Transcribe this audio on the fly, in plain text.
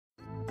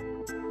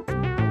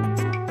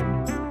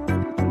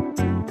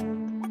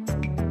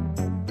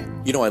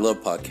You know, I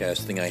love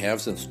podcasting. I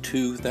have since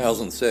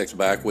 2006,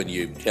 back when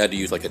you had to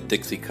use like a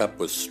Dixie cup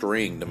with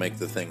string to make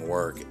the thing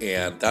work.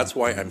 And that's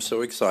why I'm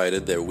so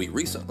excited that we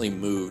recently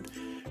moved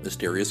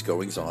Mysterious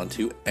Goings On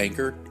to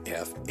Anchor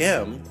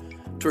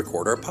FM to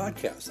record our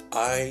podcast.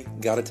 I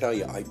gotta tell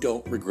you, I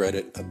don't regret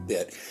it a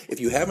bit. If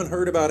you haven't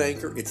heard about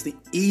Anchor, it's the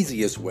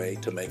easiest way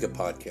to make a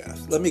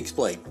podcast. Let me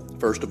explain.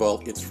 First of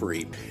all, it's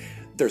free.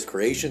 There's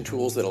creation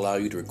tools that allow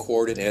you to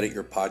record and edit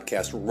your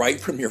podcast right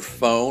from your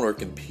phone or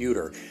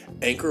computer.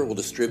 Anchor will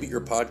distribute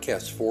your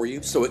podcast for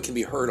you so it can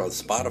be heard on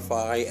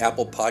Spotify,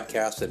 Apple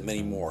Podcasts, and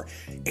many more.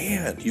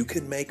 And you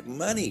can make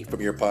money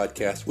from your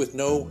podcast with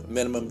no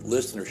minimum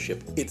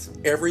listenership. It's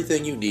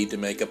everything you need to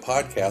make a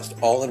podcast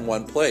all in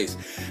one place.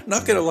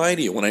 Not going to lie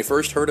to you, when I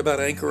first heard about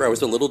Anchor, I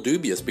was a little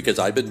dubious because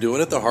I've been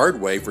doing it the hard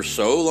way for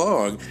so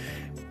long.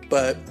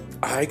 But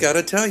I got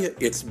to tell you,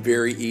 it's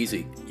very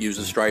easy. Use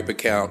a Stripe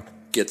account.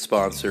 Get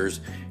sponsors.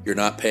 You're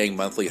not paying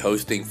monthly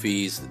hosting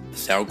fees. The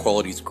sound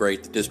quality is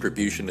great. The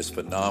distribution is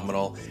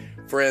phenomenal.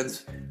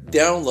 Friends,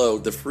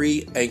 download the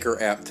free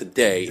Anchor app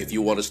today if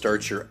you want to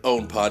start your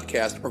own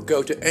podcast, or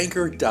go to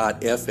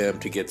anchor.fm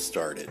to get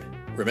started.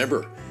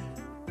 Remember,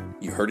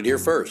 you heard it here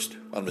first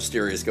on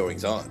Mysterious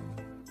Goings On.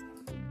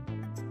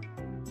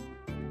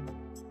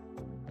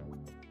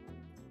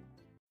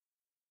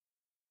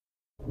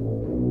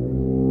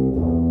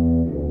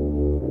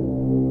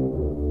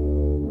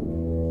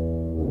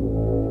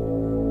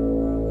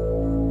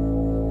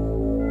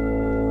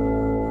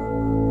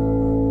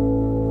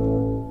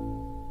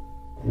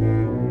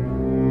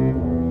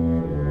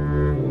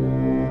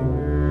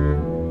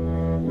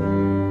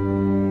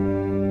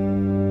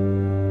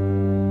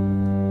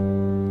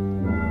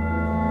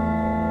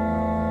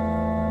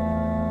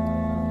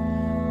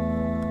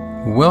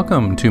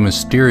 Welcome to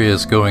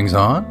Mysterious Goings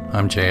On.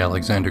 I'm J.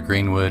 Alexander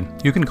Greenwood.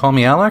 You can call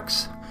me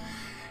Alex.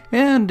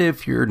 And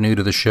if you're new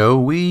to the show,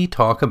 we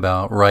talk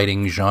about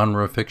writing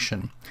genre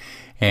fiction.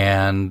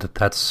 And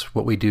that's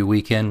what we do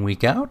week in,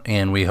 week out.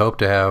 And we hope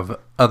to have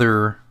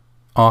other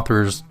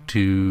authors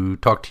to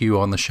talk to you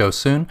on the show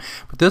soon.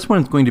 But this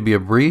one's going to be a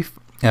brief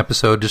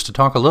episode just to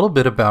talk a little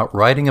bit about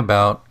writing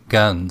about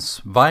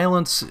guns.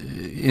 Violence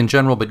in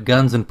general, but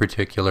guns in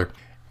particular.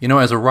 You know,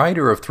 as a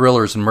writer of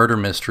thrillers and murder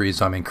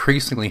mysteries, I'm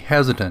increasingly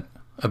hesitant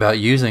about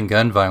using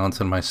gun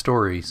violence in my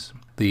stories.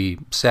 The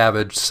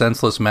savage,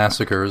 senseless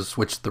massacres,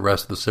 which the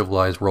rest of the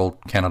civilized world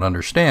cannot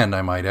understand,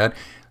 I might add,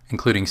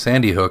 including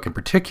Sandy Hook in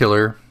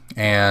particular,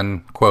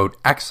 and, quote,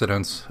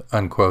 accidents,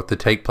 unquote, that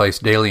take place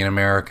daily in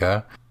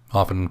America,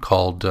 often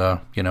called,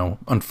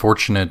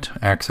 unfortunate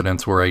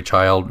accidents where a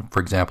child,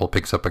 for example,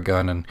 picks up a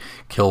gun and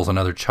kills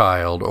another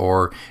child,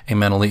 or a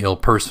mentally ill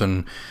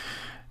person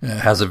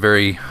has a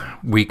very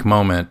weak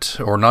moment,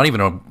 or not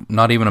even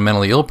a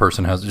mentally ill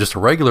person, has just a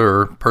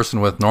regular person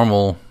with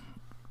normal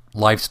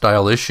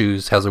lifestyle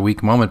issues has a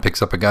weak moment,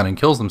 picks up a gun and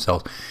kills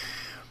themselves.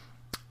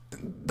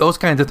 Those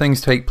kinds of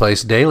things take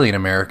place daily in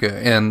America,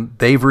 and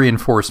they've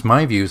reinforced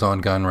my views on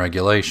gun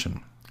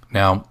regulation.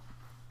 Now,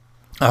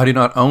 I do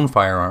not own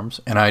firearms,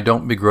 and I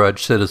don't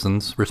begrudge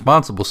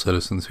responsible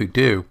citizens who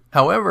do.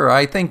 However,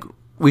 I think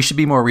we should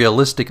be more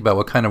realistic about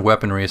what kind of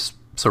weaponry is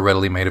so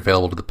readily made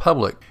available to the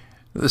public.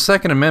 The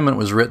Second Amendment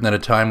was written at a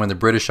time when the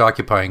British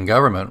occupying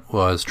government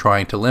was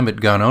trying to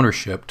limit gun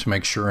ownership to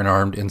make sure an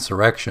armed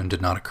insurrection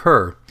did not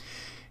occur.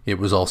 It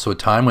was also a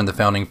time when the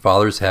Founding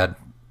Fathers had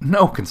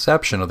no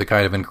conception of the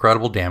kind of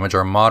incredible damage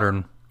our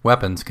modern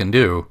weapons can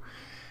do.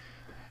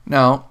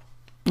 Now,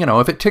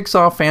 if it ticks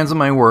off fans of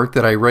my work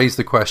that I raise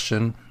the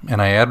question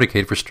and I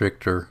advocate for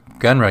stricter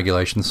gun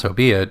regulations, so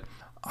be it.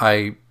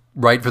 I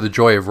write for the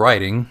joy of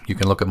writing. You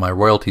can look at my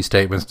royalty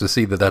statements to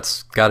see that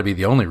that's got to be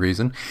the only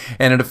reason.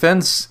 And if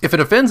it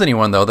offends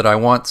anyone, though, that I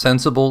want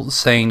sensible,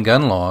 sane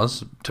gun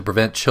laws to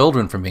prevent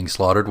children from being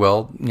slaughtered,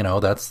 well,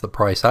 that's the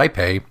price I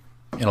pay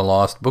in a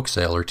lost book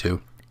sale or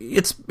two.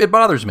 It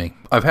bothers me.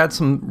 I've had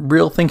some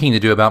real thinking to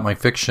do about my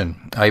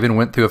fiction. I even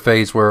went through a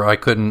phase where I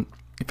couldn't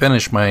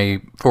finish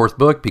my fourth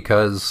book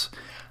because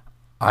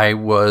I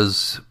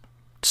was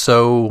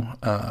so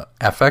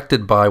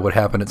affected by what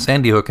happened at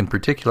Sandy Hook in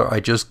particular. I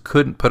just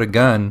couldn't put a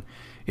gun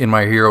in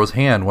my hero's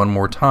hand one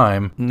more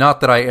time.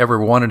 Not that I ever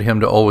wanted him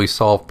to always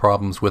solve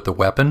problems with a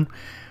weapon.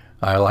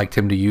 I liked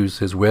him to use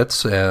his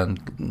wits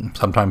and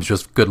sometimes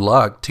just good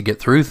luck to get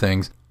through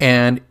things.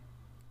 And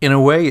in a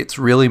way, it's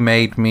really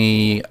made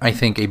me, I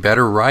think, a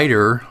better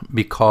writer,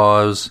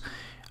 because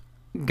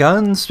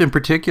guns in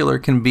particular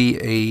can be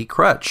a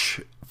crutch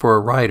for a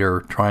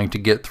writer trying to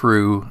get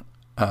through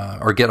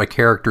or get a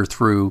character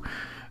through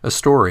a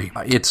story.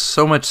 It's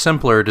so much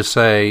simpler to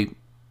say,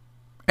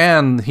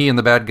 and he and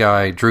the bad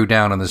guy drew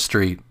down in the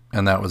street,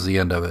 and that was the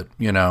end of it.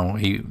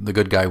 The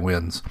good guy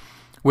wins,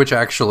 which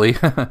actually,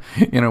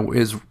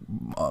 is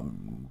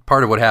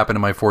part of what happened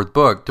in my fourth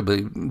book.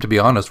 To be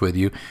honest with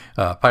you,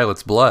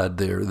 Pilot's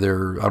Blood.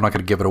 I'm not going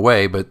to give it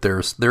away, but there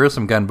is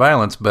some gun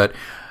violence. But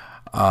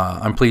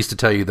I'm pleased to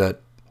tell you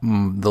that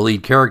the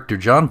lead character,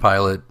 John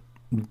Pilot,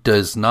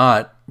 does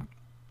not,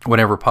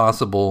 whenever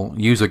possible,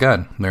 use a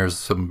gun.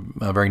 There's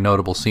a very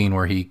notable scene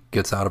where he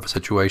gets out of a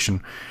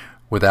situation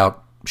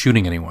without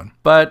shooting anyone.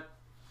 But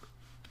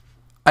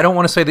I don't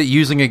want to say that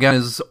using a gun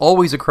is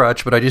always a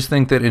crutch, but I just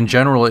think that in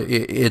general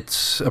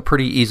it's a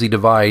pretty easy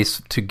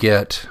device to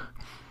get,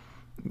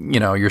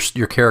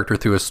 your character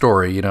through a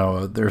story.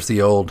 There's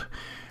the old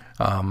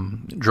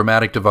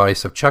dramatic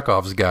device of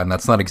Chekhov's gun.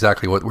 That's not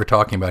exactly what we're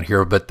talking about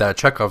here, but that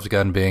Chekhov's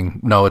gun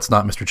no, it's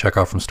not Mr.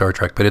 Chekhov from Star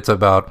Trek, but it's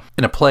about,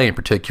 in a play in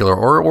particular,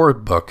 or a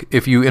book,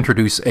 if you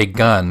introduce a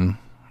gun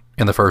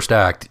in the first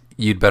act,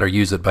 you'd better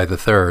use it by the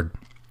third.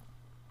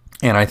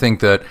 And I think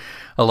that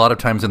a lot of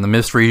times in the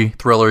mystery,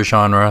 thriller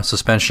genre,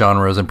 suspense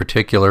genres in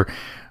particular,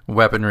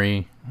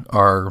 weaponry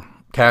are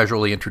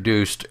casually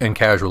introduced and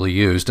casually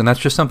used. And that's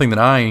just something that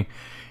I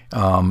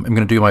am going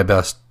to do my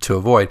best to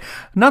avoid.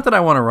 Not that I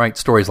want to write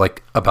stories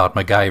like about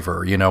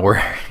MacGyver,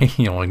 where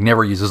he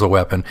never uses a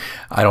weapon.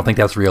 I don't think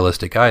that's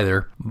realistic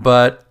either.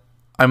 But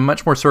I'm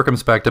much more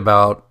circumspect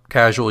about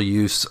casual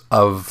use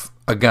of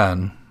a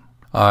gun.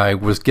 I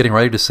was getting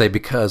ready to say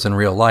because in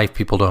real life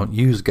people don't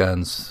use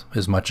guns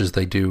as much as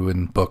they do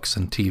in books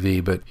and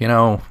TV, but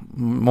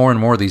more and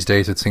more these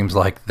days it seems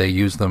like they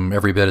use them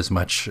every bit as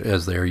much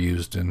as they're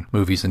used in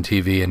movies and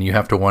TV, and you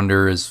have to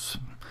wonder, is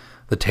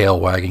the tail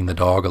wagging the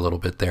dog a little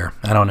bit there?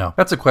 I don't know.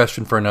 That's a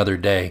question for another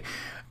day.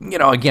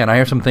 Again, I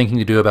have some thinking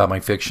to do about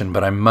my fiction,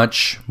 but I'm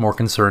much more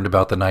concerned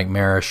about the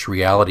nightmarish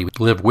reality we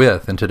live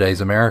with in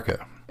today's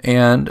America.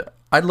 And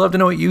I'd love to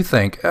know what you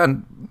think.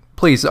 And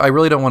please, I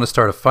really don't want to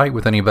start a fight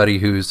with anybody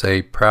who's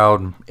a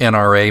proud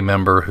NRA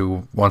member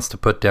who wants to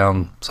put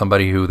down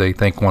somebody who they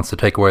think wants to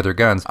take away their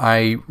guns.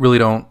 I really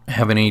don't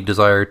have any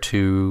desire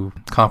to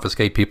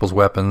confiscate people's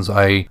weapons.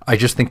 I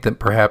just think that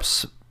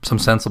perhaps some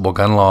sensible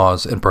gun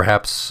laws and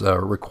perhaps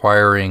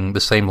requiring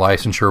the same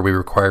licensure we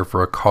require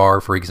for a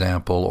car, for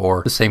example,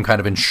 or the same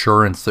kind of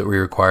insurance that we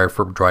require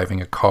for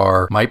driving a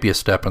car might be a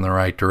step in the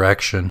right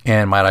direction.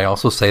 And might I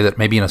also say that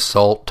maybe an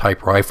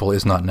assault-type rifle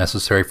is not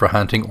necessary for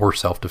hunting or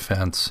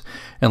self-defense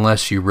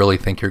unless you really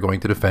think you're going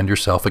to defend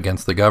yourself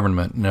against the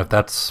government. And if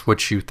that's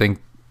what you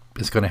think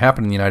is going to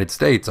happen in the United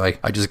States, I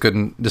just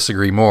couldn't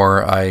disagree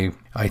more.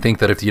 I think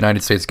that if the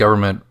United States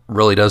government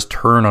really does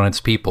turn on its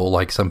people,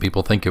 like some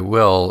people think it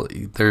will,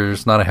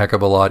 there's not a heck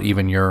of a lot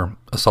even your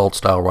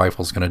assault-style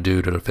rifle is going to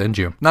do to defend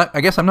you.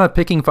 I guess I'm not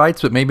picking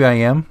fights, but maybe I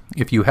am.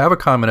 If you have a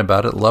comment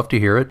about it, love to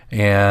hear it.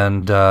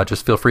 And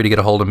just feel free to get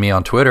a hold of me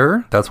on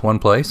Twitter. That's one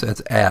place.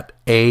 It's at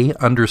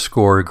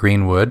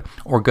 @A_Greenwood.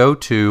 Or go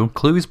to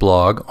Clues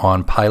blog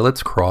on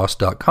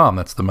pilotscross.com.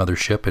 That's the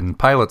mothership. And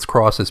Pilots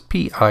Cross is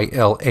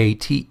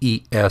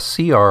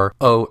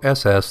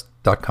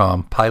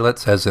PILATESCROSS.com.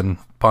 Pilots as in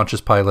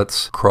Pontius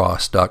Pilate's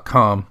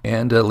cross.com.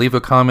 And leave a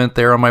comment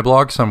there on my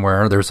blog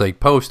somewhere. There's a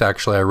post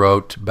actually I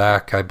wrote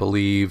back, I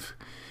believe,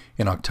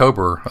 in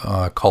October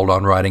called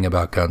On Writing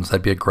About Guns.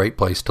 That'd be a great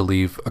place to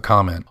leave a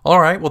comment.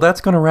 All right, well,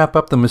 that's going to wrap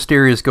up the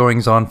mysterious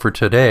goings-on for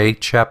today.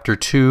 Chapter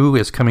 2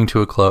 is coming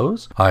to a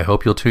close. I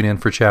hope you'll tune in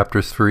for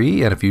Chapter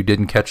 3, and if you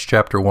didn't catch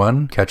Chapter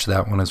 1, catch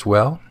that one as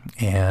well.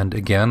 And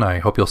again, I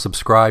hope you'll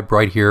subscribe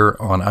right here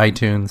on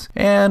iTunes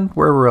and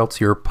wherever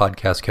else your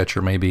podcast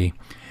catcher may be.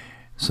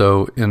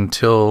 So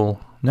until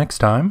next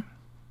time,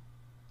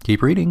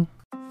 keep reading.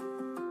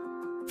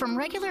 From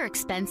regular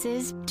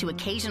expenses to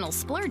occasional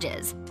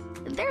splurges,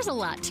 there's a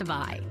lot to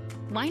buy.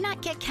 Why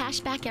not get cash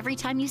back every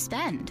time you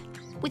spend?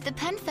 With the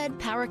PenFed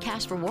Power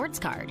Cash Rewards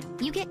Card,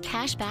 you get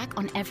cash back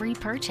on every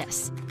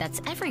purchase.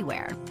 That's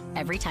everywhere,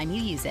 every time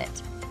you use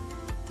it.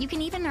 You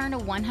can even earn a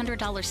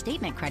 $100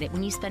 statement credit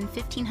when you spend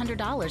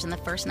 $1,500 in the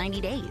first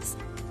 90 days.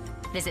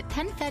 Visit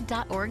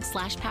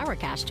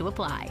penfed.org/powercash to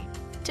apply.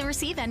 To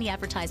receive any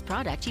advertised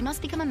product, you must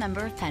become a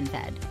member of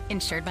PenFed,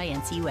 insured by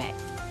NCUA.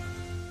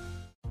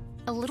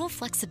 A little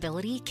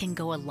flexibility can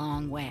go a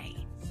long way.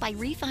 By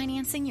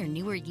refinancing your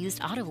new or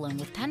used auto loan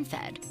with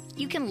PenFed,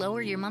 you can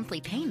lower your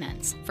monthly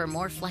payments for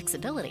more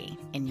flexibility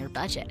in your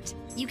budget.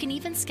 You can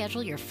even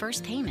schedule your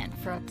first payment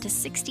for up to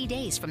 60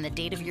 days from the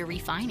date of your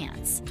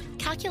refinance.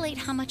 Calculate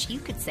how much you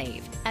could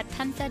save at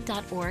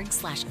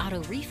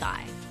penfed.org/auto-refi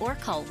or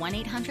call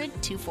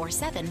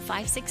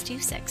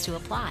 1-800-247-5626 to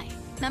apply.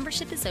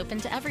 Membership is open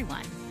to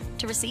everyone.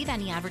 To receive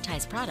any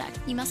advertised product,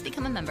 you must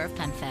become a member of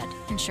PenFed,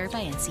 insured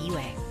by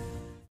NCUA.